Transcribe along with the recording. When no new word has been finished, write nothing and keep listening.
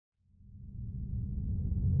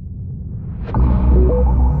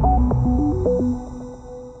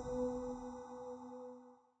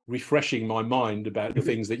refreshing my mind about the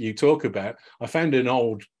things that you talk about, I found an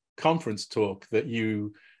old conference talk that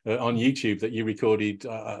you on YouTube that you recorded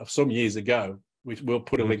some years ago, which we'll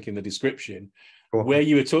put a link in the description, where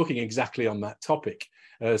you were talking exactly on that topic.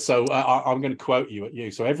 So I'm going to quote you at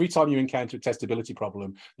you. So every time you encounter a testability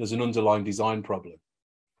problem, there's an underlying design problem.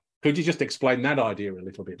 Could you just explain that idea a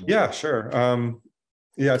little bit more? Yeah, sure.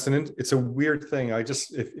 Yeah, it's a weird thing. I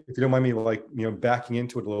just, if you don't mind me, like, backing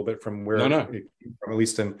into it a little bit from where it came from, at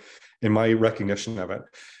least in my recognition of it.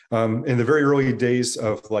 In the very early days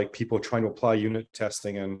of like people trying to apply unit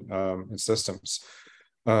testing in systems,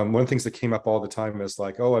 one of the things that came up all the time is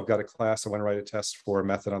like, oh, I've got a class, I want to write a test for a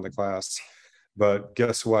method on the class, but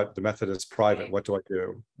guess what? The method is private. What do I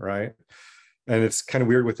do, right? And it's kind of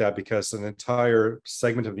weird with that because an entire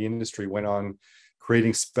segment of the industry went on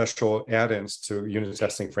creating special add-ins to unit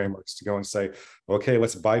testing frameworks to go and say, okay,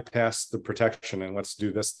 let's bypass the protection and let's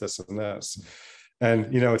do this, this, and this.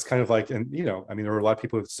 And, it's kind of like, and, I mean, there were a lot of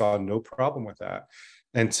people who saw no problem with that.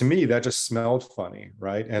 And to me, that just smelled funny,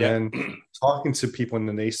 right? And then talking to people in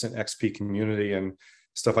the nascent XP community and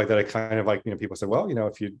stuff like that, I kind of like, people said, well,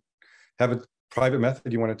 if you have a private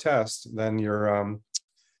method you want to test, then you're,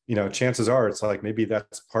 chances are it's like maybe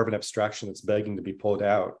that's part of an abstraction that's begging to be pulled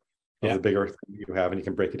out of the bigger thing you have, and you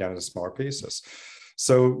can break it down into smaller pieces.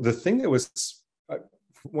 So the thing that was,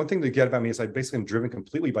 one thing to get about me is I basically am driven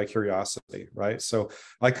completely by curiosity, right? So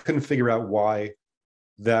I couldn't figure out why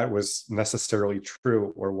that was necessarily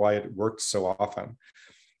true or why it worked so often.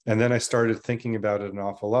 And then I started thinking about it an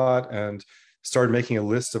awful lot and started making a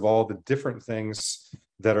list of all the different things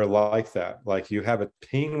that are like that. Like you have a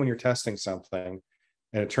pain when you're testing something,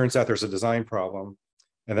 and it turns out there's a design problem.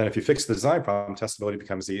 And then if you fix the design problem, testability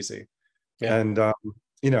becomes easy. Yeah. And,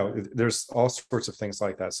 there's all sorts of things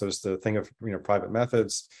like that. So there's the thing of, private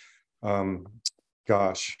methods.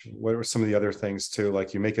 Gosh, what are some of the other things too?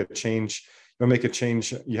 Like you make a change,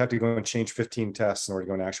 you have to go and change 15 tests in order to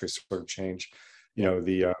go and actually sort of change,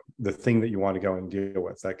 the thing that you want to go and deal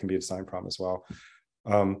with. That can be a design problem as well.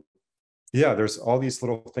 Yeah, there's all these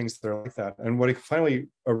little things that are like that. And what I finally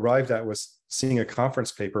arrived at was seeing a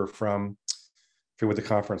conference paper from, what the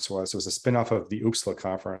conference was. It was a spinoff of the OOPSLA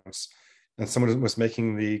conference. And someone was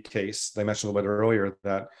making the case, they mentioned a little bit earlier,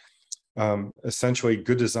 that essentially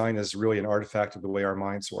good design is really an artifact of the way our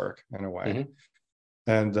minds work in a way.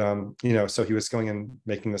 And, so he was going and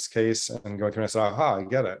making this case and going through and I said, aha, I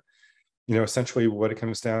get it. Essentially what it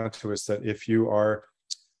comes down to is that if you are,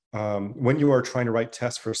 when you are trying to write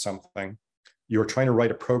tests for something, you're trying to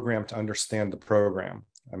write a program to understand the program.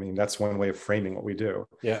 I mean, that's one way of framing what we do.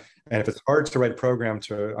 Yeah. And if it's hard to write a program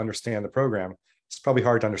to understand the program, it's probably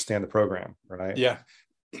hard to understand the program, right? Yeah.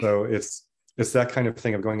 So it's that kind of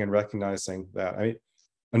thing of going and recognizing that. I mean,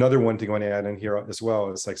 another one to go and add in here as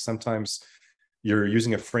well is like sometimes you're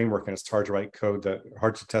using a framework and it's hard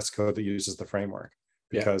to test code that uses the framework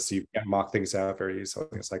because you can't mock things out very easily.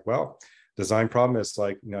 It's like, well, design problem is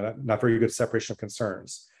like, not very good separation of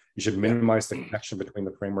concerns. You should minimize the connection between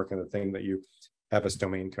the framework and the thing that you have as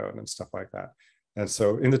domain code and stuff like that. And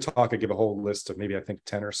so in the talk, I give a whole list of maybe I think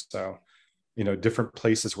 10 or so, different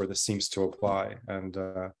places where this seems to apply and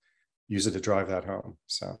use it to drive that home.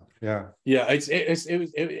 So yeah. Yeah,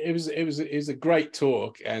 it was a great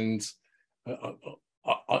talk, and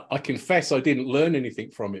I confess I didn't learn anything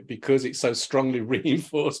from it because it so strongly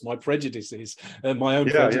reinforced my prejudices and my own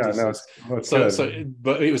prejudices.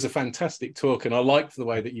 But it was a fantastic talk, and I liked the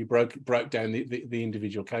way that you broke down the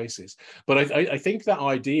individual cases. But I think that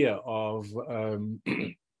idea of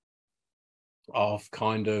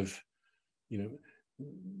kind of,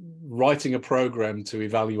 writing a program to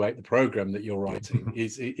evaluate the program that you're writing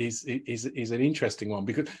is an interesting one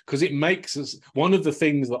because it makes us, one of the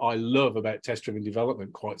things that I love about test-driven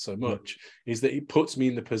development quite so much is that it puts me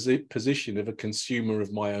in the position of a consumer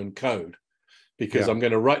of my own code, because I'm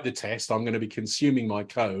going to write the test, I'm going to be consuming my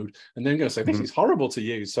code, and then I'm going to say, this is horrible to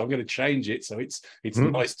use, so I'm going to change it so it's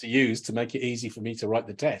nice to use to make it easy for me to write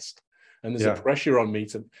the test. And there's a pressure on me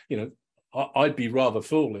to, I'd be rather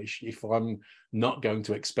foolish if I'm not going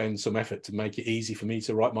to expend some effort to make it easy for me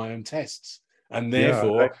to write my own tests, and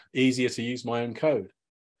therefore easier to use my own code.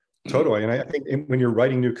 Totally. And I think when you're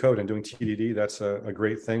writing new code and doing TDD, that's a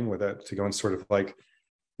great thing with that, to go and sort of like,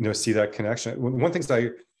 see that connection. One thing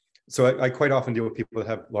I quite often deal with people that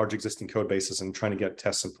have large existing code bases and trying to get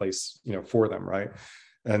tests in place, for them, right?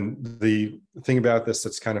 And the thing about this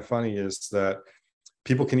that's kind of funny is that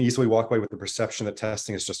people can easily walk away with the perception that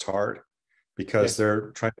testing is just hard, because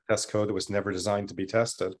they're trying to test code that was never designed to be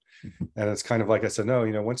tested. And it's kind of like I said, no,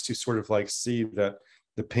 once you sort of like see that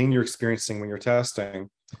the pain you're experiencing when you're testing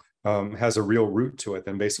has a real root to it,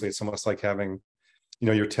 then basically it's almost like having,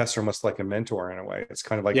 your tests are almost like a mentor in a way. It's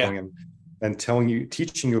kind of like Yeah. going in and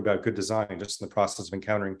teaching you about good design, just in the process of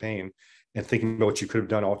encountering pain and thinking about what you could have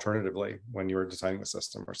done alternatively when you were designing a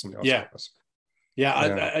system or something else. Yeah. Like this. Yeah,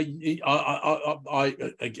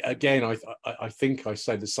 again, I think I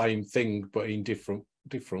say the same thing, but in different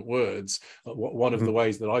words. One of the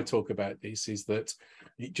ways that I talk about this is that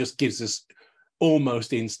it just gives us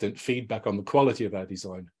almost instant feedback on the quality of our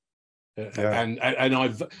design. And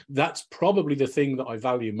that's probably the thing that I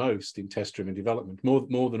value most in test-driven development,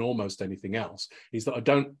 more than almost anything else, is that I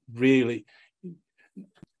don't really.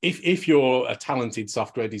 If you're a talented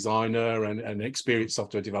software designer and an experienced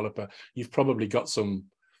software developer, you've probably got some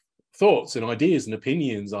thoughts and ideas and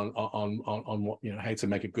opinions on what, how to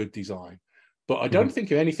make a good design. But I don't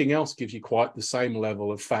think anything else gives you quite the same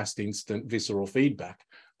level of fast, instant, visceral feedback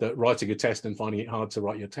that writing a test and finding it hard to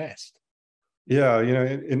write your test. Yeah,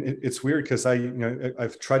 it's weird because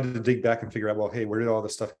I've tried to dig back and figure out, well, hey, where did all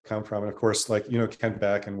this stuff come from? And of course, like, Kent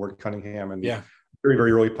Beck and Ward Cunningham and very,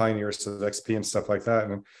 very early pioneers of XP and stuff like that.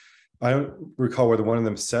 And I don't recall whether one of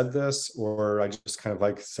them said this or I just kind of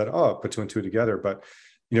like said, oh, put two and two together. But,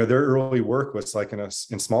 their early work was like in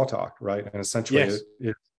Smalltalk, right? And essentially it's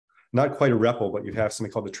not quite a REPL, but you have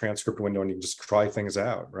something called the transcript window and you can just try things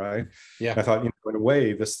out, right? Yeah. And I thought, in a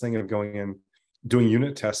way, this thing of going in, doing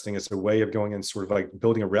unit testing is a way of going in sort of like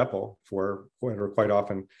building a REPL for what are quite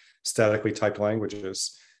often statically typed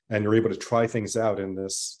languages. And you're able to try things out in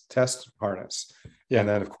this test harness. Yeah. And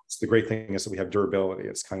then, of course, the great thing is that we have durability.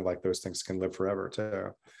 It's kind of like those things can live forever,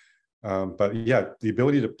 too. But yeah, the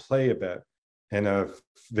ability to play a bit in a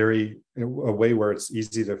way where it's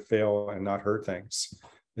easy to fail and not hurt things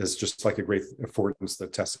is just like a great affordance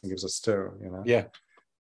that testing gives us, too. Yeah.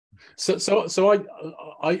 So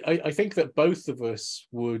I think that both of us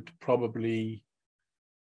would probably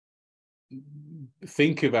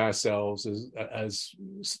think of ourselves as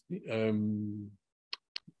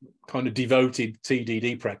kind of devoted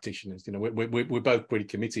TDD practitioners. We're both pretty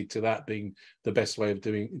committed to that being the best way of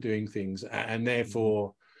doing things, and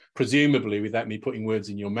therefore, presumably, without me putting words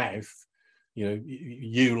in your mouth,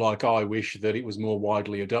 you like I wish that it was more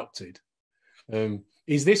widely adopted.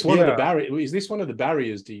 Is this one of the barriers? Is this one of the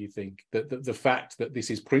barriers? Do you think that the fact that this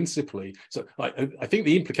is principally so? I think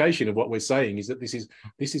the implication of what we're saying is that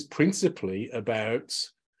this is principally about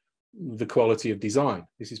the quality of design.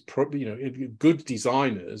 This is probably good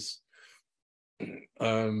designers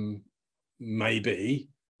maybe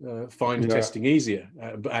find testing easier,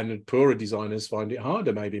 and poorer designers find it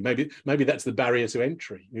harder. Maybe that's the barrier to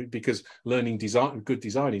entry, because learning good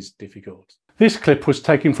design is difficult. This clip was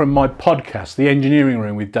taken from my podcast, The Engineering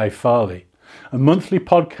Room with Dave Farley, a monthly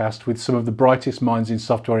podcast with some of the brightest minds in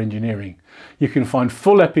software engineering. You can find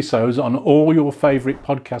full episodes on all your favourite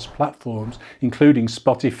podcast platforms, including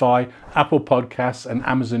Spotify, Apple Podcasts and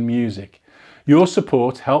Amazon Music. Your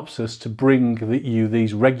support helps us to bring you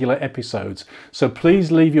these regular episodes, so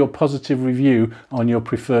please leave your positive review on your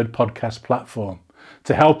preferred podcast platform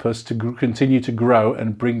to help us to continue to grow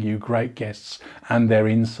and bring you great guests and their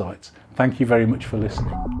insights. Thank you very much for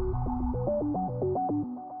listening.